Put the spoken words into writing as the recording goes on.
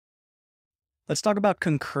Let's talk about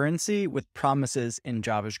concurrency with promises in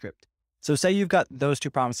JavaScript. So say you've got those two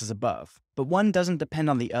promises above, but one doesn't depend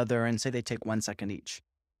on the other and say they take 1 second each.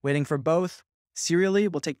 Waiting for both serially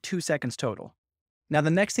will take 2 seconds total. Now the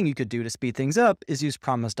next thing you could do to speed things up is use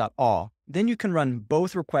Promise.all. Then you can run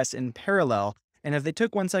both requests in parallel, and if they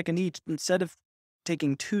took 1 second each, instead of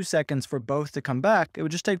taking 2 seconds for both to come back, it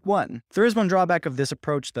would just take 1. There is one drawback of this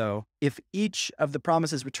approach though. If each of the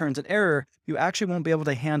promises returns an error, you actually won't be able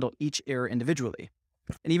to handle each error individually.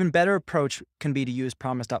 An even better approach can be to use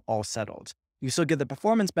Promise.all.Settled. You still get the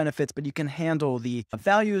performance benefits, but you can handle the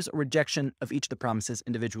values or rejection of each of the promises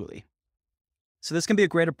individually. So this can be a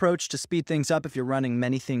great approach to speed things up if you're running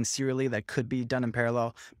many things serially that could be done in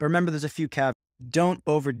parallel. But remember, there's a few caveats. Don't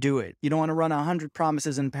overdo it. You don't want to run 100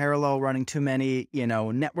 promises in parallel. Running too many,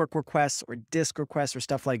 network requests or disk requests or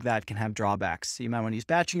stuff like that can have drawbacks. So you might want to use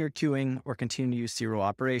batching or queuing or continue to use serial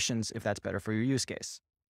operations if that's better for your use case.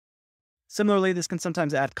 Similarly, this can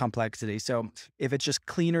sometimes add complexity. So if it's just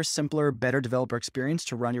cleaner, simpler, better developer experience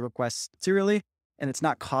to run your requests serially, and it's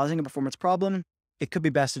not causing a performance problem, it could be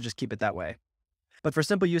best to just keep it that way. But for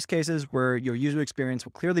simple use cases where your user experience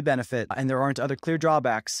will clearly benefit and there aren't other clear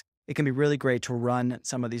drawbacks, it can be really great to run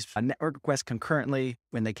some of these network requests concurrently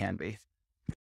when they can be.